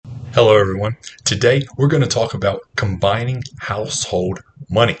Hello, everyone. Today, we're going to talk about combining household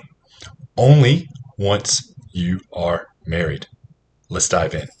money only once you are married. Let's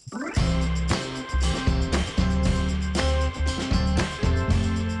dive in.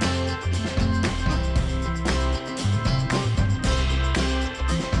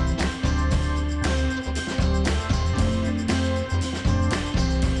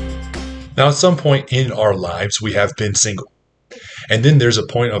 Now, at some point in our lives, we have been single. And then there's a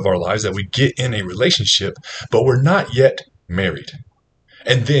point of our lives that we get in a relationship, but we're not yet married.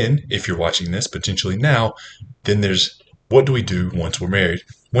 And then, if you're watching this potentially now, then there's what do we do once we're married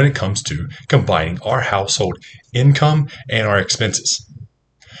when it comes to combining our household income and our expenses?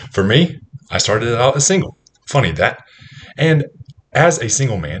 For me, I started out as single. Funny that. And as a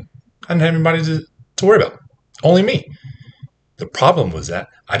single man, I didn't have anybody to worry about. Only me. The problem was that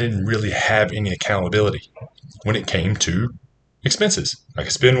I didn't really have any accountability when it came to expenses. I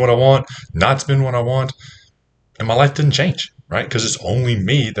could spend what I want, not spend what I want, and my life didn't change, right? Because it's only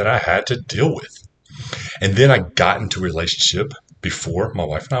me that I had to deal with. And then I got into a relationship before my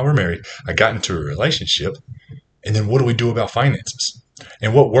wife and I were married. I got into a relationship, and then what do we do about finances?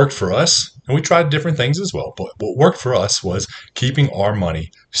 And what worked for us, and we tried different things as well, but what worked for us was keeping our money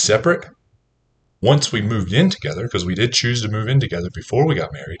separate. Once we moved in together, because we did choose to move in together before we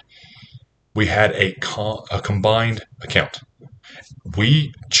got married, we had a combined account.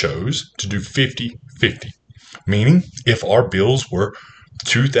 We chose to do 50-50, meaning if our bills were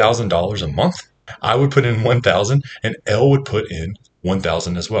 $2,000 a month, I would put in 1,000 and Elle would put in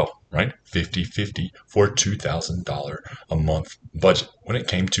 1,000 as well, right? 50-50 for a $2,000 a month budget when it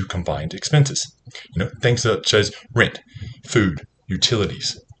came to combined expenses. Things such as rent, food,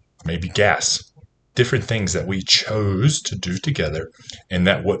 utilities, maybe gas, different things that we chose to do together, and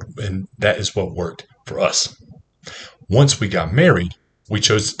that is what worked for us. Once we got married, we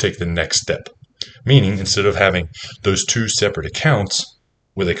chose to take the next step, meaning instead of having those two separate accounts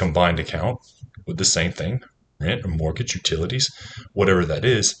with a combined account with the same thing, rent, mortgage, utilities, whatever that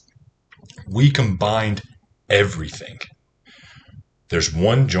is, we combined everything. There's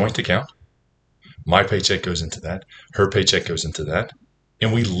one joint account. My paycheck goes into that. Her paycheck goes into that.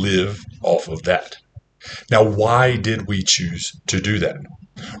 And we live off of that. Now, why did we choose to do that?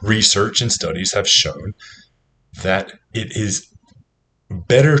 Research and studies have shown that it is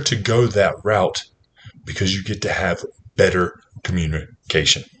better to go that route because you get to have better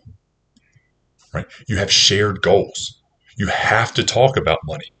communication, right? You have shared goals. You have to talk about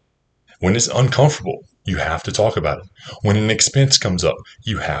money. When it's uncomfortable, you have to talk about it. When an expense comes up,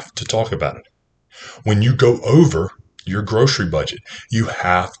 you have to talk about it. When you go over your grocery budget, you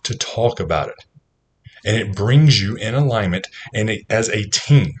have to talk about it. And it brings you in alignment and as a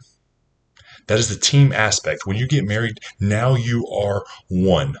team. That is the team aspect. When you get married, now you are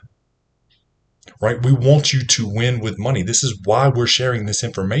one, right? We want you to win with money. This is why we're sharing this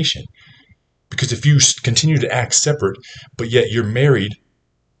information. Because if you continue to act separate, but yet you're married,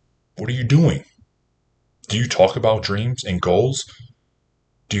 what are you doing? Do you talk about dreams and goals?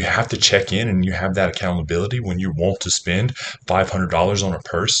 Do you have to check in and you have that accountability when you want to spend $500 on a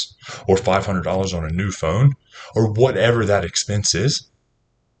purse or $500 on a new phone or whatever that expense is?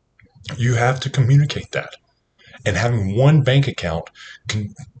 You have to communicate that. And having one bank account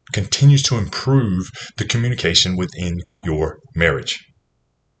continues to improve the communication within your marriage.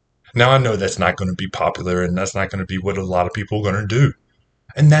 Now, I know that's not going to be popular and that's not going to be what a lot of people are going to do.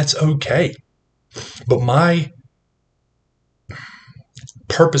 And that's okay. But my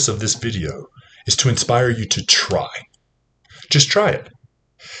purpose of this video is to inspire you to try. Just try it.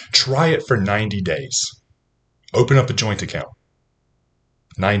 Try it for 90 days. Open up a joint account.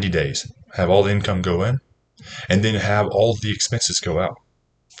 90 days. Have all the income go in, and then have all the expenses go out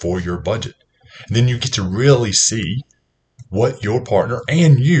for your budget. And then you get to really see what your partner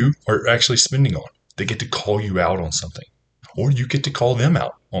and you are actually spending on. They get to call you out on something, or you get to call them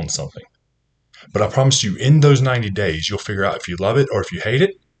out on something. But I promise you, in those 90 days, you'll figure out if you love it or if you hate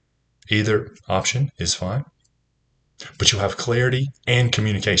it. Either option is fine. But you'll have clarity and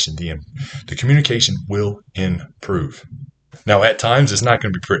communication. The communication will improve. Now, at times, it's not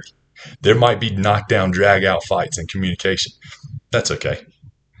going to be pretty. There might be knockdown, drag-out fights in communication. That's okay.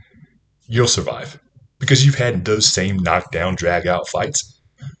 You'll survive. Because you've had those same knockdown, drag-out fights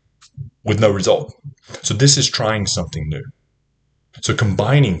with no result. So this is trying something new. So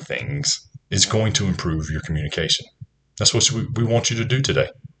combining things is going to improve your communication. That's what we want you to do today.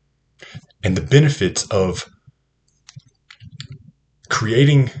 And the benefits of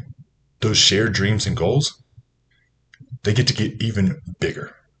creating those shared dreams and goals, they get to get even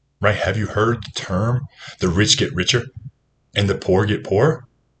bigger, right? Have you heard the term, the rich get richer and the poor get poorer?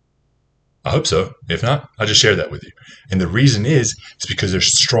 I hope so. If not, I'll just share that with you. And the reason is because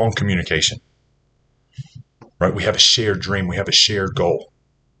there's strong communication, right? We have a shared dream. We have a shared goal.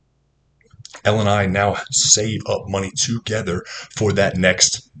 Elle and I now save up money together for that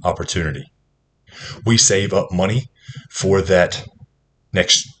next opportunity. We save up money for that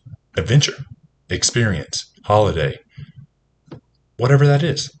next adventure, experience, holiday, whatever that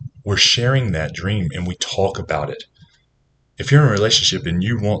is. We're sharing that dream and we talk about it. If you're in a relationship and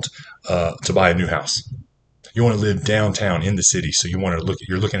you want to buy a new house, you want to live downtown in the city, so you're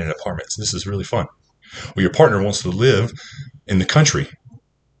looking at apartments. This is really fun. Well, your partner wants to live in the country,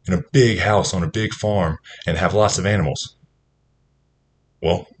 in a big house on a big farm, and have lots of animals.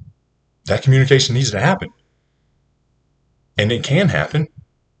 Well, that communication needs to happen. And it can happen,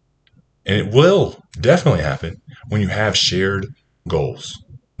 and it will definitely happen when you have shared goals,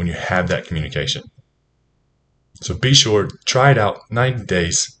 when you have that communication. So be sure, try it out 90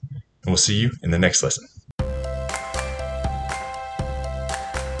 days, and we'll see you in the next lesson.